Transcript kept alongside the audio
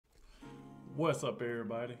What's up,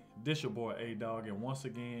 everybody? This your boy Adogg, and once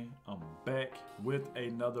again I'm back with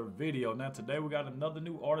another video. Now today we got another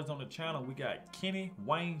new artist on the channel. We got Kenny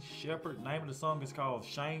Wayne Shepherd. Name of the song is called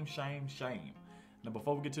Shame Shame Shame. Now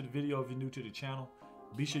before we get to the video, if you're new to the channel,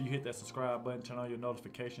 be sure you hit that subscribe button, turn on your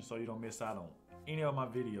notifications so you don't miss out on any of my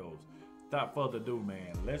videos. Without further ado,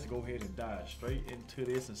 man, let's go ahead and dive straight into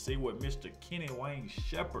this and see what Mr. Kenny Wayne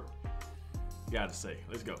Shepherd got to say.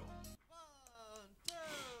 Let's go.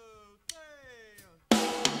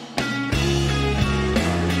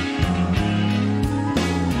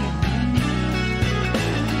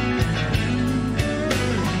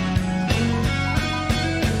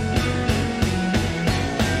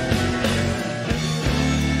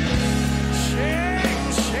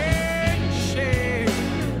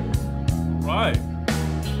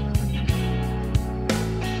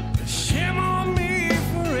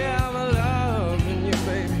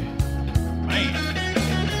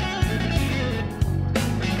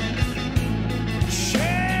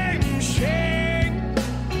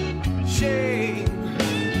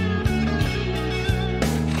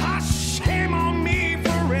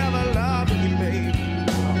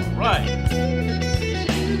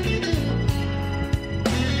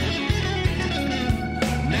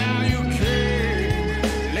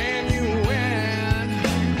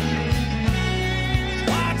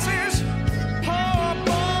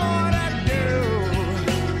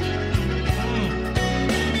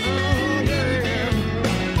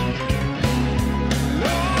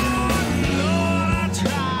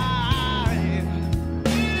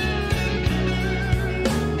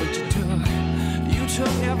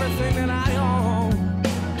 Everything that I own.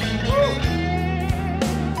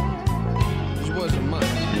 This wasn't much.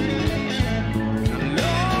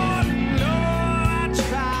 Lord, I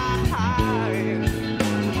tried.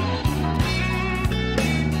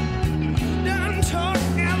 Done took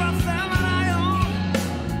everything that I own.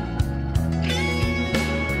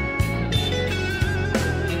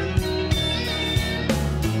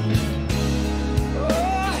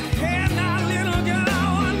 Oh, hey, now little girl, I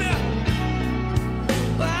wonder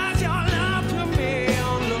why's your love to me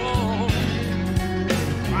unknown?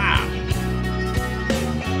 Wow.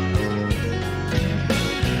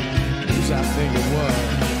 Yes, I think it was.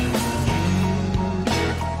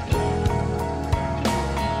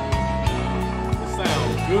 It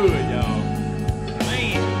sounds good, y'all.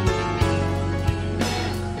 Man.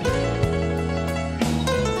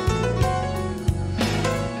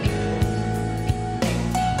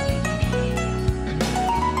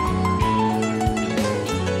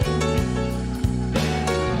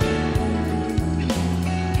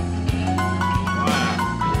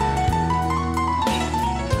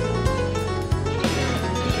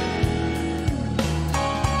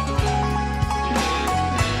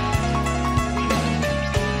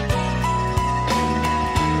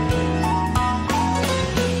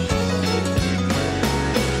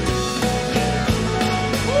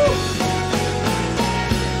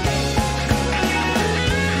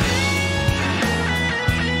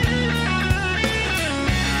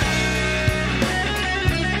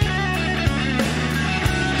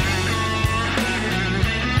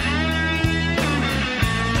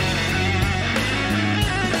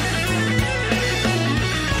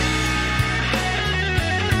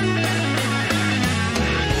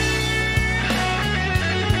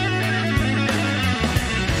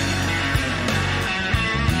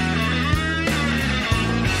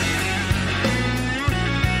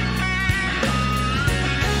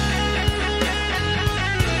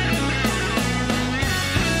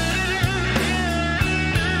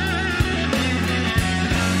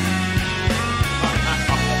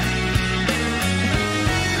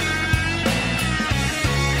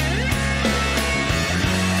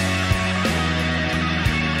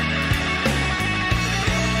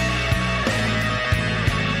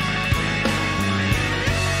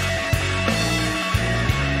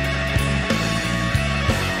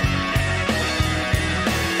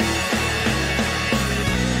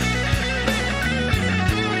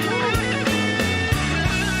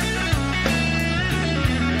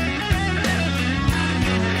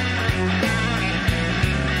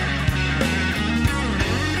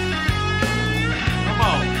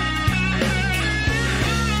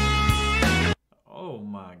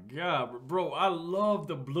 God, bro, I love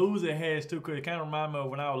the blues it has too, because it kind of reminds me of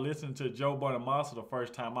when I was listening to Joe Budden Monster the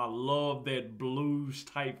first time. I love that blues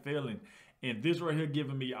type feeling, and this right here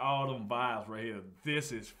giving me all them vibes right here.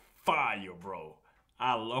 This is fire, bro.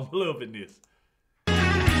 I'm loving this.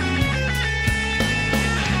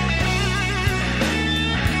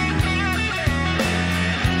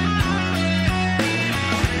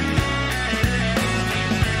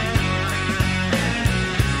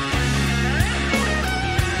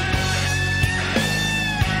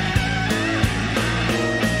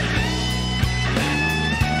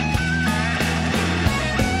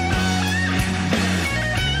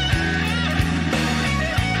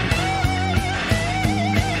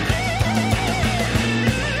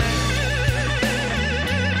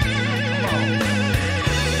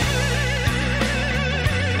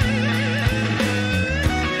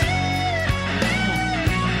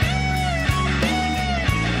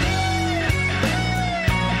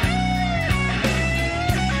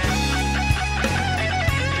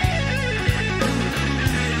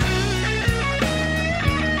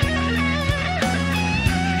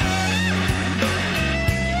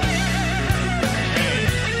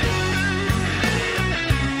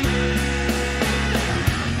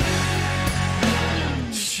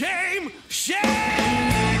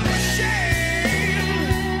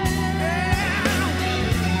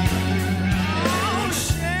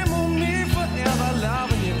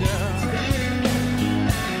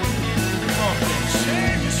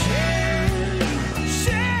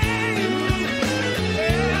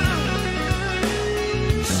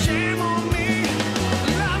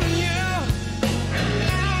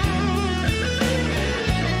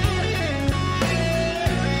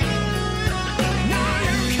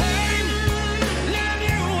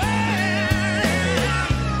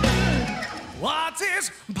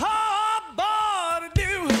 this poor boy to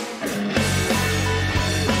do?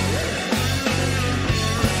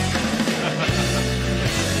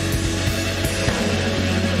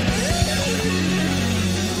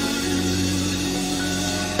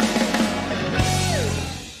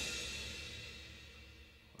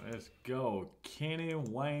 Let's go. Kenny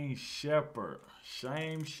Wayne Shepherd.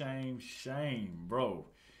 Shame, shame, shame, bro.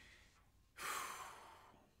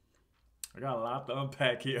 I got a lot to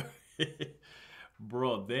unpack here.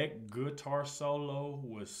 Bro, that guitar solo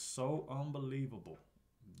was so unbelievable.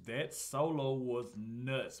 That solo was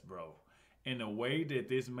nuts, bro. And the way that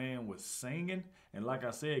this man was singing, and like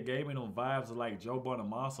I said, gave me them vibes of like Joe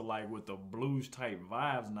Bonamassa, like with the blues type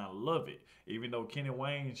vibes, and I love it. Even though Kenny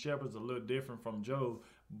Wayne Shepherd's a little different from Joe,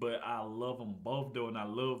 but I love them both though, and I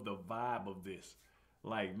love the vibe of this.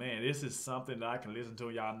 Like, man, this is something that I can listen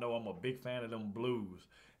to. Y'all know I'm a big fan of them blues.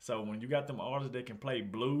 So when you got them artists that can play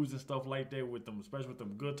blues and stuff like that with them, especially with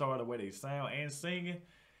them guitar, the way they sound and singing,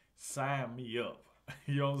 sign me up.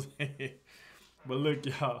 You know what I'm saying? But look,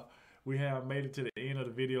 y'all, we have made it to the end of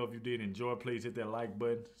the video. If you did enjoy, please hit that like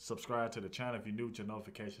button. Subscribe to the channel if you're new, with your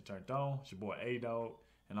notification turned on. It's your boy Adogg,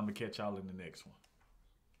 and I'm going to catch y'all in the next one.